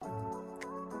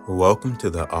Welcome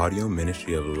to the audio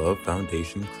ministry of Love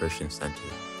Foundation Christian Center,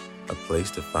 a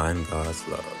place to find God's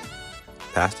love.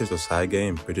 Pastors Osage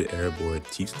and Bridget Arabord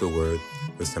teach the word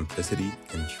with simplicity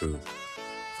and truth.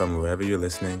 From wherever you're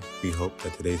listening, we hope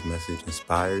that today's message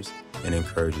inspires and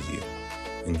encourages you.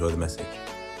 Enjoy the message.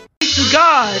 To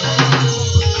God.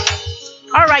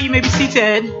 All right, you may be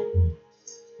seated.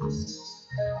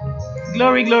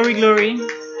 Glory, glory, glory.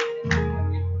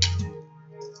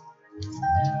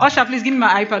 Usher, please give me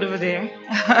my iPad over there.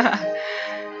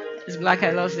 It's black. I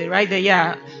lost it right there.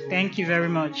 Yeah. Thank you very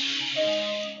much.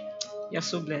 You're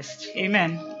so blessed.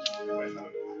 Amen.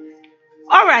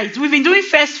 All right, we've been doing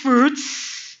first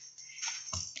fruits,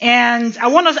 and I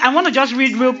want to just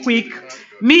read real quick.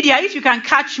 Media, if you can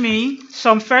catch me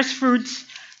some first fruits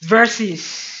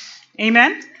verses.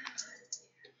 Amen.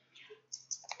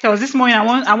 Because this morning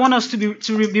I want us to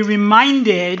be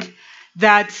reminded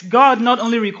that God not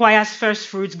only requires first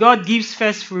fruits, God gives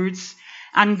first fruits,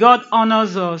 and God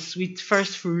honors us with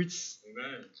first fruits.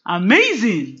 Amen.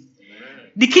 Amazing.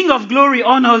 Amen. The King of Glory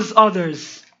honors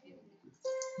others.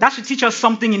 That should teach us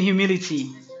something in humility.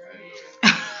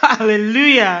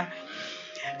 Hallelujah.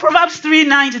 Proverbs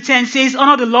 3:9-10 says,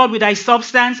 honor the Lord with thy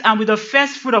substance and with the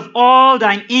first fruit of all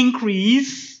thine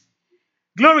increase.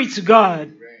 Glory to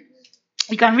God.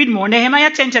 You can read more.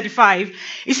 Nehemiah 10:35.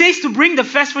 It says to bring the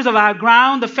first fruits of our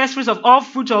ground, the first fruits of all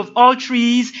fruit of all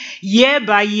trees, year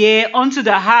by year, unto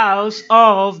the house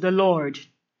of the Lord.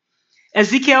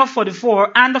 Ezekiel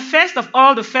 44. And the first of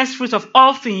all the first fruits of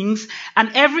all things,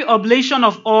 and every oblation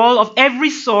of all, of every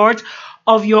sort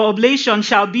of your oblation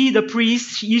shall be the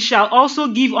priest. Ye shall also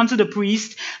give unto the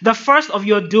priest the first of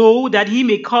your dough, that he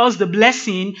may cause the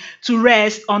blessing to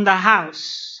rest on the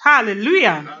house.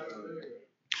 Hallelujah.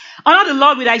 Honor the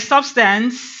Lord with thy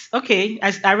substance. Okay,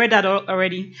 I read that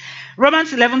already.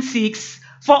 Romans 11:6.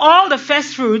 For all the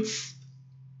first fruits,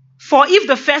 for if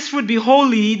the first fruit be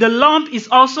holy, the lump is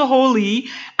also holy,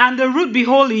 and the root be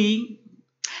holy.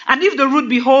 And if the root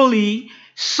be holy,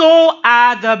 so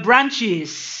are the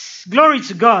branches. Glory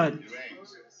to God.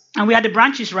 And we are the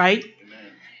branches, right?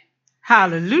 Amen.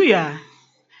 Hallelujah.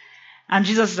 And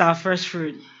Jesus is our first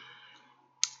fruit.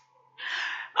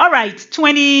 All right,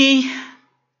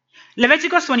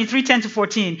 Leviticus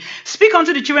 23:10-14. Speak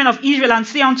unto the children of Israel and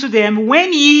say unto them,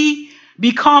 when ye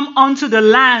become unto the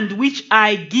land which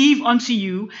I give unto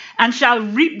you, and shall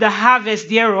reap the harvest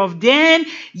thereof, then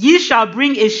ye shall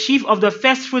bring a sheaf of the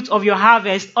first fruits of your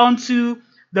harvest unto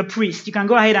the priest. You can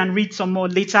go ahead and read some more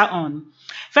later on.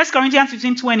 1 Corinthians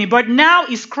 15:20. But now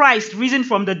is Christ risen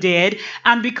from the dead,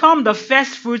 and become the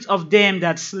first fruits of them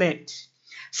that slept.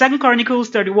 2 Chronicles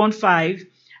 31:5.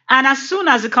 And as soon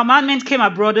as the commandment came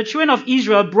abroad, the children of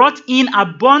Israel brought in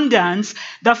abundance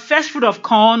the first fruit of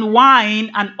corn, wine,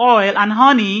 and oil, and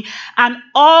honey, and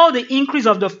all the increase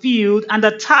of the field, and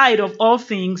the tithe of all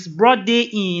things brought they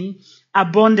in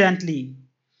abundantly.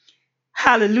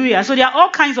 Hallelujah. So there are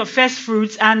all kinds of first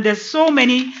fruits, and there's so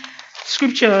many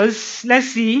scriptures. Let's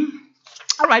see.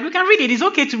 All right, we can read it. It's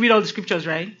okay to read all the scriptures,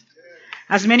 right?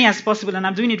 As many as possible, and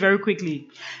I'm doing it very quickly.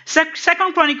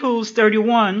 2 Chronicles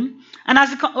 31, and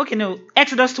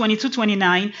Exodus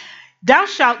 22:29. Thou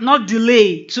shalt not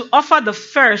delay to offer the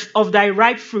first of thy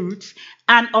ripe fruits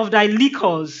and of thy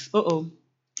liquors.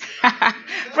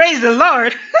 Praise the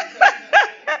Lord.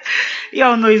 You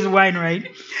all know his wine,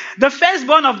 right? The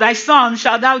firstborn of thy sons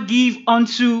shalt thou give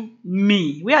unto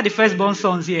me. We are the firstborn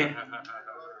sons here.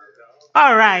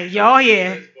 All right, you're all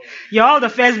here. You're all the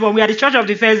firstborn. We are the church of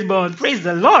the firstborn. Praise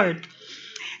the Lord.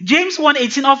 James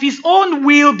 1:18. Of his own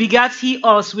will begat he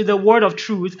us with the word of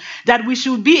truth, that we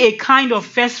should be a kind of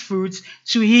first fruits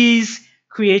to his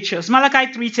creatures.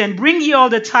 Malachi 3:10. Bring ye all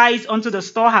the tithes unto the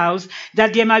storehouse,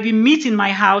 that there might be meat in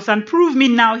my house, and prove me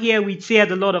now herewith, saith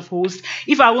the Lord of hosts,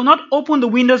 if I will not open the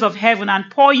windows of heaven and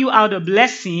pour you out a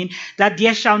blessing, that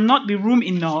there shall not be room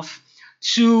enough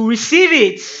to receive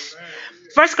it.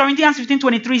 1 Corinthians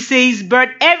 15:23 says, but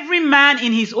every man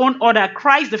in his own order,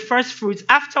 Christ the first fruits,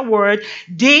 afterward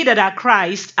they that are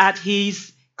Christ at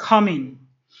his coming.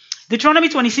 Deuteronomy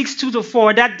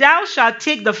 26:2-4, that thou shalt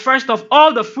take the first of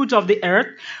all the fruit of the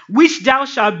earth, which thou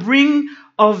shalt bring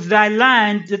of thy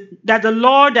land, that the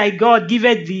Lord thy God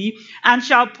giveth thee, and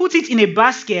shall put it in a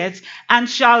basket, and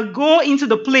shall go into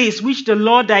the place which the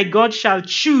Lord thy God shall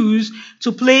choose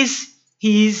to place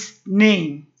his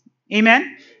name.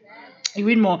 Amen. You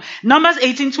read more. Numbers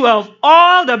 18:12.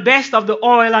 All the best of the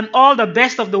oil and all the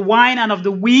best of the wine and of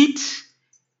the wheat.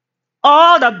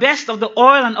 All the best of the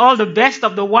oil and all the best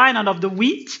of the wine and of the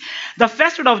wheat. The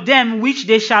first fruit of them which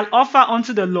they shall offer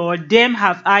unto the Lord, them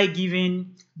have I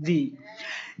given thee.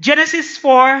 Genesis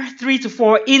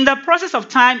 4:3-4. In the process of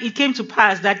time, it came to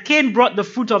pass that Cain brought the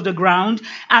fruit of the ground,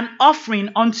 an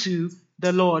offering unto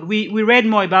the Lord. We read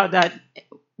more about that.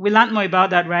 We learned more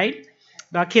about that, right?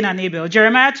 About Cain and Abel.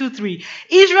 Jeremiah 2:3.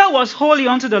 Israel was holy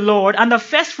unto the Lord, and the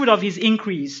first fruit of his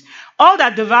increase. All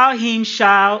that devour him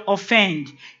shall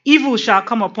offend. Evil shall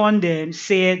come upon them,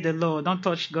 saith the Lord. Don't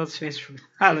touch God's first fruit.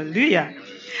 Hallelujah.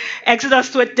 Exodus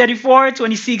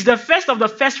 34:26. The first of the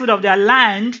first fruit of their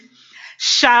land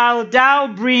thou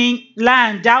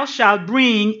shalt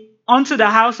bring unto the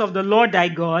house of the Lord thy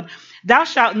God. Thou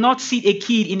shalt not seed a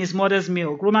kid in his mother's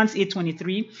milk. Romans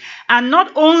 8:23. And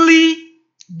not only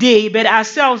they, but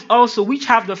ourselves also, which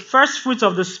have the first fruits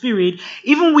of the Spirit,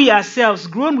 even we ourselves,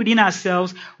 grown within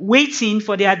ourselves, waiting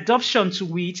for the adoption to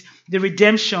wit, the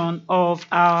redemption of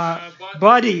our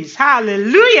bodies.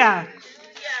 Hallelujah.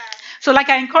 So like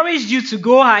I encouraged you to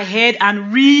go ahead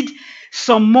and read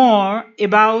some more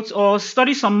about, or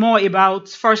study some more about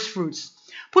first fruits.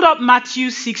 Put up Matthew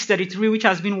 6:33, which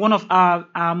has been one of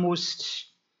our most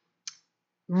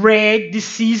read this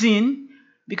season,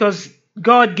 because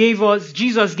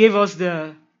Jesus gave us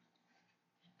the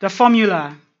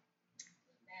formula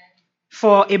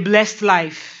for a blessed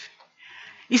life.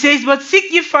 He says, but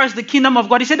seek ye first the kingdom of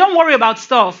God. He said, don't worry about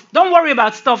stuff. Don't worry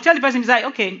about stuff. Tell the person beside,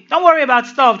 okay, don't worry about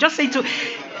stuff. Just say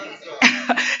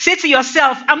to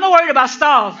yourself, I'm not worried about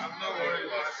stuff.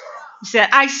 He said,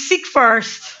 I seek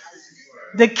first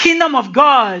the kingdom of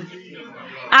God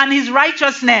and his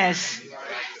righteousness,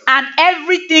 and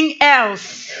everything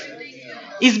else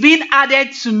is being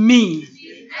added to me.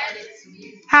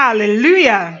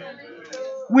 Hallelujah.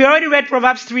 We already read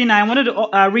Proverbs 3:9. I wanted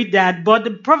to read that, but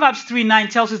the Proverbs 3:9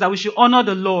 tells us that we should honor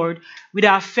the Lord with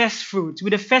our first fruit,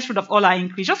 with the first fruit of all our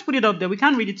increase. Just put it up there. We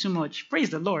can't read it too much. Praise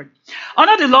the Lord.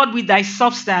 Honor the Lord with thy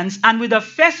substance and with the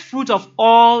first fruit of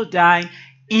all thy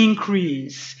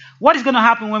increase. What is going to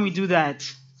happen when we do that?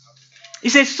 It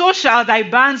says, so shall thy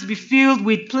barns be filled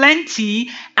with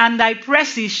plenty, and thy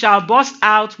presses shall burst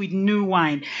out with new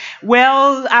wine.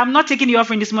 Well, I'm not taking the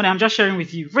offering this morning. I'm just sharing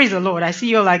with you. Praise the Lord. I see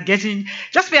you all are getting,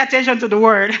 just pay attention to the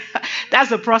word.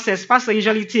 That's the process. Pastor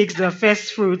usually takes the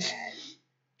first fruit.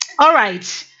 All right.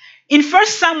 In 1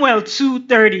 Samuel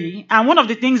 2:30, and one of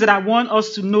the things that I want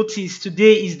us to notice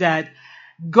today is that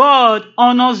God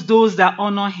honors those that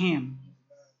honor him.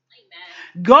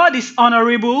 Amen. God is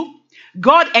honorable.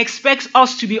 God expects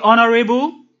us to be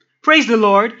honorable. Praise the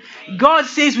Lord. God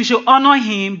says we should honor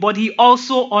him, but he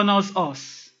also honors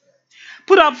us.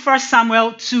 Put up 1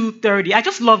 Samuel 2:30. I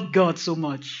just love God so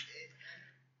much.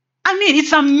 I mean,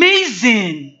 it's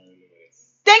amazing.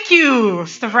 Thank you,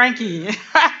 Mr. Frankie.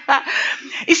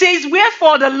 It says,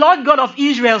 wherefore the Lord God of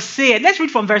Israel said, let's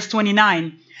read from verse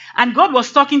 29. And God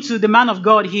was talking to the man of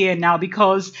God here now,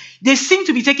 because they seem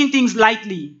to be taking things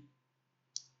lightly.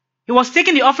 He was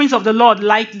taking the offerings of the Lord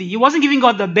lightly. He wasn't giving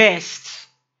God the best.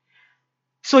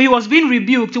 So he was being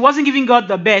rebuked. He wasn't giving God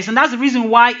the best. And that's the reason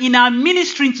why in our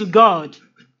ministering to God,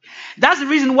 that's the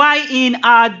reason why in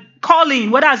our calling,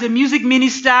 whether as a music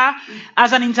minister,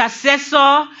 as an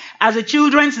intercessor, as a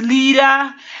children's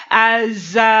leader,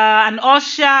 as an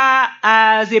usher,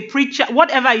 as a preacher,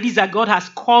 whatever it is that God has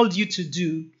called you to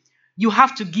do, you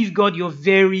have to give God your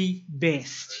very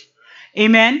best.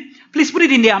 Amen. Please put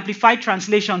it in the Amplified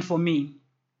translation for me.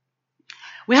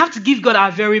 We have to give God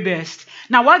our very best.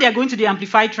 Now, while they are going to the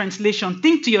Amplified translation,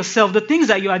 think to yourself, the things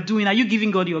that you are doing, are you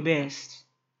giving God your best?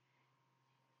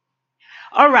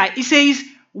 All right. It says,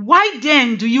 why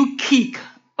then do you kick?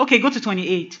 Okay, go to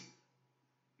 28.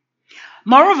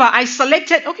 Moreover, I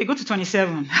selected, okay, go to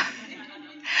 27.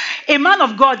 A man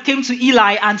of God came to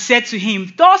Eli and said to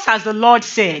him, thus has the Lord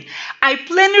said, I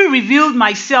plainly revealed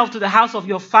myself to the house of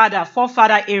your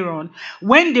forefather Aaron,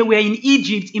 when they were in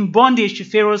Egypt in bondage to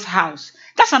Pharaoh's house.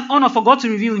 That's an honor for God to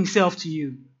reveal himself to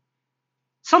you.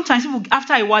 Sometimes people,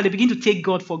 after a while, they begin to take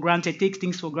God for granted, take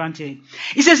things for granted.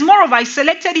 It says, moreover, I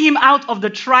selected him out of the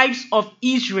tribes of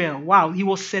Israel. Wow, he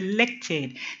was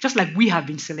selected, just like we have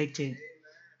been selected.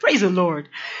 Praise the Lord.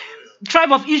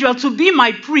 Tribe of Israel, to be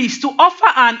my priest, to offer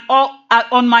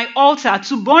on my altar,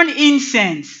 to burn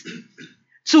incense,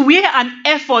 to wear an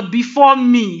ephod before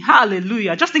me.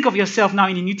 Hallelujah. Just think of yourself now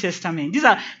in the New Testament.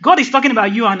 God is talking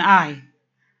about you and I.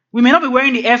 We may not be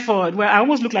wearing the ephod. Well, I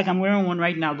almost look like I'm wearing one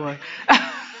right now, but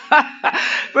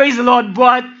praise the Lord.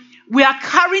 But we are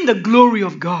carrying the glory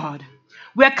of God.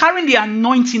 We are carrying the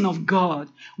anointing of God.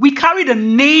 We carry the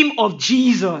name of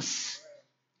Jesus.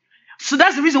 So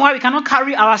that's the reason why we cannot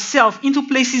carry ourselves into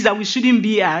places that we shouldn't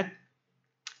be at.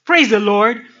 Praise the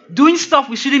Lord. Doing stuff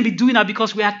we shouldn't be doing that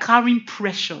because we are carrying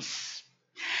precious.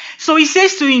 So he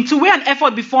says to him, to weigh an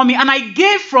effort before me, and I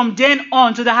gave from then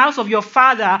on to the house of your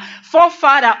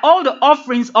forefather, all the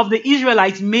offerings of the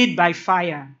Israelites made by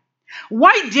fire.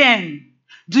 Why then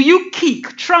do you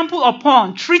kick, trample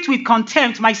upon, treat with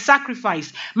contempt my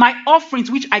sacrifice, my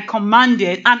offerings which I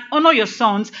commanded, and honor your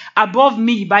sons above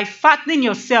me by fattening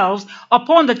yourselves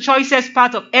upon the choicest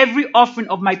part of every offering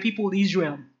of my people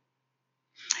Israel?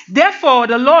 Therefore,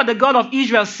 the Lord, the God of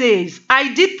Israel, says,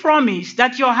 I did promise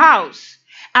that your house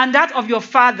and that of your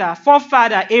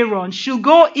forefather Aaron should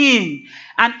go in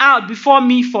and out before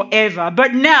me forever.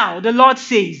 But now the Lord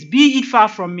says, be it far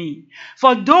from me.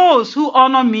 For those who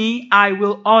honor me, I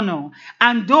will honor,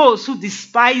 and those who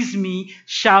despise me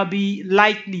shall be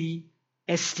lightly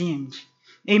esteemed.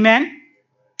 Amen.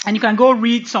 And you can go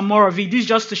read some more of it. This is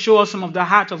just to show us some of the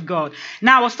heart of God.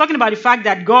 Now, I was talking about the fact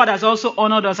that God has also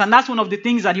honored us. And that's one of the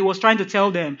things that he was trying to tell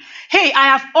them. Hey,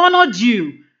 I have honored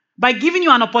you by giving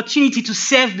you an opportunity to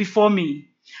serve before me.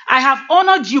 I have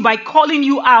honored you by calling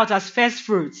you out as first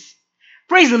fruits.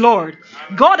 Praise the Lord.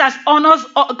 God has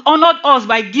honored us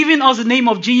by giving us the name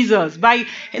of Jesus, by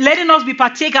letting us be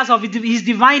partakers of his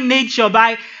divine nature,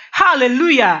 by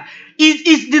hallelujah.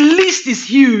 The list is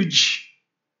huge.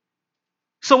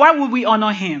 So why would we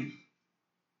honor him?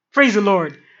 Praise the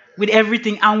Lord. With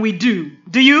everything, and we do.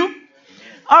 Do you?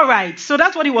 All right. So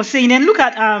that's what he was saying. And look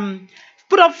at,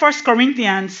 put up 1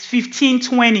 Corinthians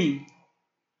 15:20.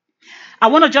 I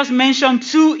want to just mention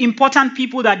two important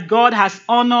people that God has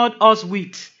honored us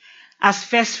with as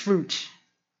first fruit.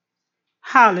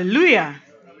 Hallelujah.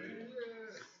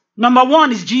 Number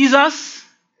one is Jesus,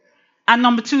 and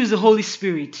number two is the Holy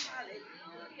Spirit.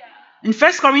 In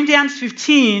 1 Corinthians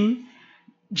 15,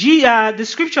 the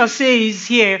scripture says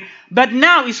here, but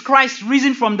now is Christ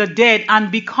risen from the dead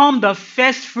and become the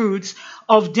first fruits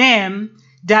of them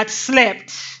that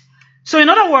slept. So in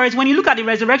other words, when you look at the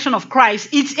resurrection of Christ,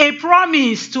 it's a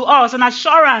promise to us, an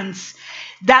assurance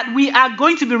that we are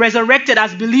going to be resurrected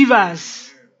as believers.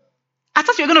 I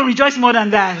thought you were going to rejoice more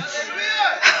than that.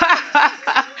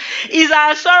 It's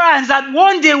our assurance that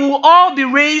one day we'll all be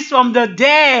raised from the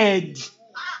dead.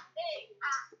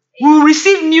 We will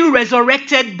receive new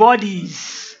resurrected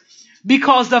bodies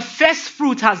because the first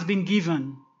fruit has been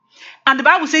given. And the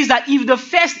Bible says that if the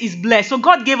first is blessed, so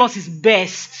God gave us his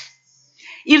best.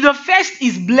 If the first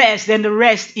is blessed, then the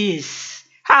rest is.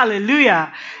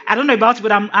 Hallelujah. I don't know about it,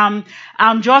 but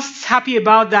I'm just happy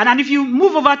about that. And if you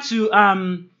move over to,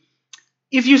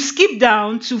 if you skip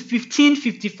down to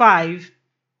 15:55,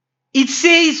 it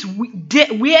says,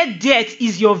 where death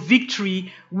is your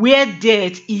victory, where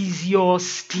death is your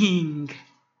sting.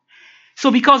 So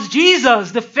because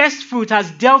Jesus, the first fruit, has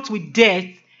dealt with death,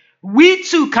 we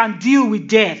too can deal with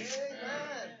death.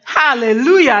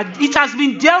 Hallelujah. It has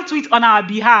been dealt with on our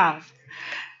behalf.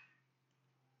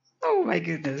 Oh my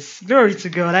goodness. Glory to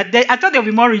God. I thought there would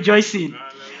be more rejoicing.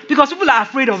 Because people are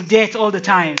afraid of death all the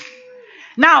time.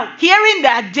 Now, hearing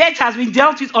that death has been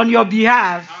dealt with on your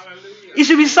behalf, it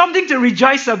should be something to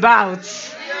rejoice about.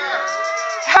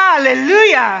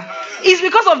 Hallelujah. It's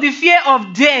because of the fear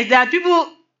of death that people...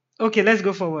 Okay, let's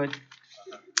go forward.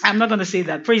 I'm not going to say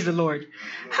that. Praise the Lord.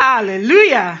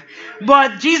 Hallelujah.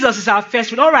 But Jesus is our first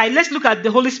fruit. All right, let's look at the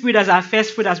Holy Spirit as our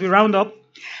first fruit as we round up.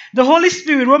 The Holy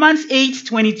Spirit, Romans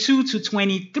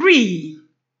 8:22-23.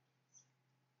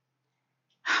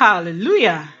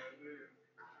 Hallelujah.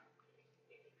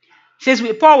 Says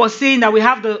Paul was saying that we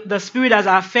have the Spirit as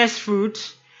our first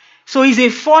fruit. So he's a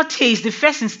foretaste, the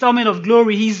first installment of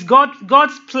glory. He's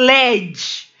God's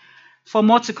pledge for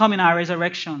more to come in our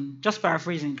resurrection. Just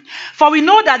paraphrasing. For we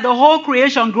know that the whole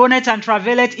creation groaneth and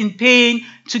travaileth in pain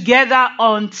together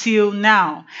until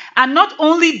now. And not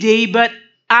only they, but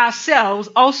ourselves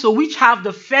also, which have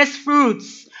the first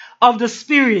fruits of the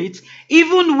Spirit,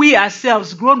 even we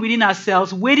ourselves groan within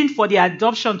ourselves, waiting for the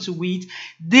adoption to wit,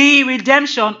 the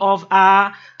redemption of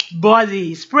our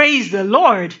bodies. Praise the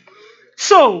Lord.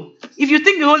 So, if you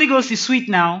think the Holy Ghost is sweet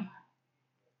now,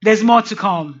 there's more to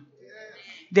come.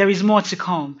 There is more to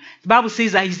come. The Bible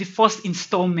says that he's the first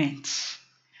installment.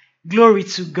 Glory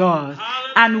to God.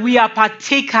 And we are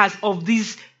partakers of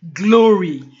this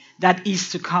glory that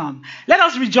is to come. Let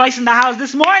us rejoice in the house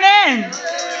this morning.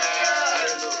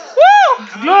 Woo!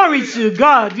 Glory to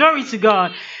God. Glory to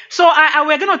God. So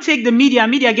we're going to take the media.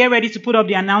 Media, get ready to put up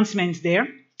the announcements there.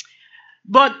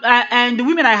 But and the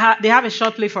women they have a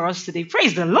short play for us today.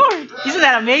 Praise the Lord. Isn't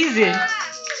that amazing?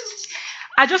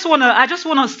 I just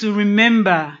want us to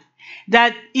remember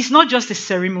that it's not just a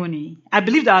ceremony. I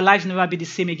believe that our lives will never be the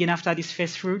same again after this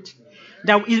first fruit.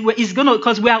 That it's gonna,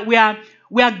 because we are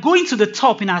going to the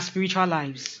top in our spiritual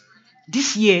lives.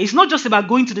 This year, it's not just about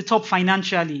going to the top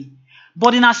financially,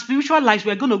 But in our spiritual lives,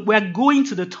 we're going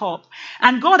to the top.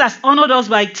 And God has honored us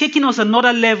by taking us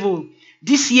another level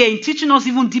this year in teaching us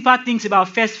even deeper things about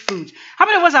first fruit. How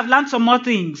many of us have learned some more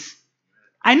things?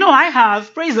 I know I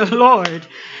have. Praise the Lord.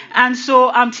 And so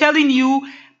I'm telling you,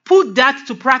 put that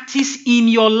to practice in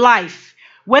your life.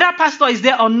 Whether pastor is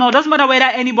there or not, doesn't matter whether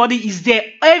anybody is there.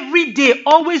 Every day,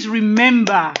 always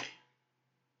remember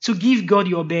to give God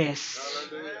your best.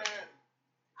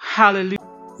 Hallelujah.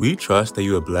 We trust that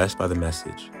you are blessed by the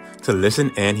message. To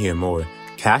listen and hear more,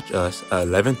 catch us at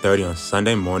 11:30 on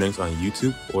Sunday mornings on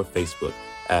YouTube or Facebook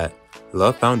at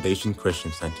Love Foundation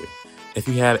Christian Center. If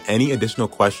you have any additional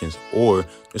questions or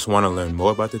just want to learn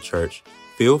more about the church,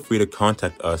 feel free to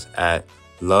contact us at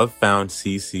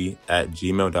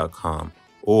lovefoundcc@gmail.com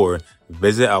or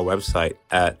visit our website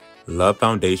at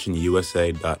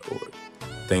lovefoundationusa.org.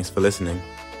 Thanks for listening.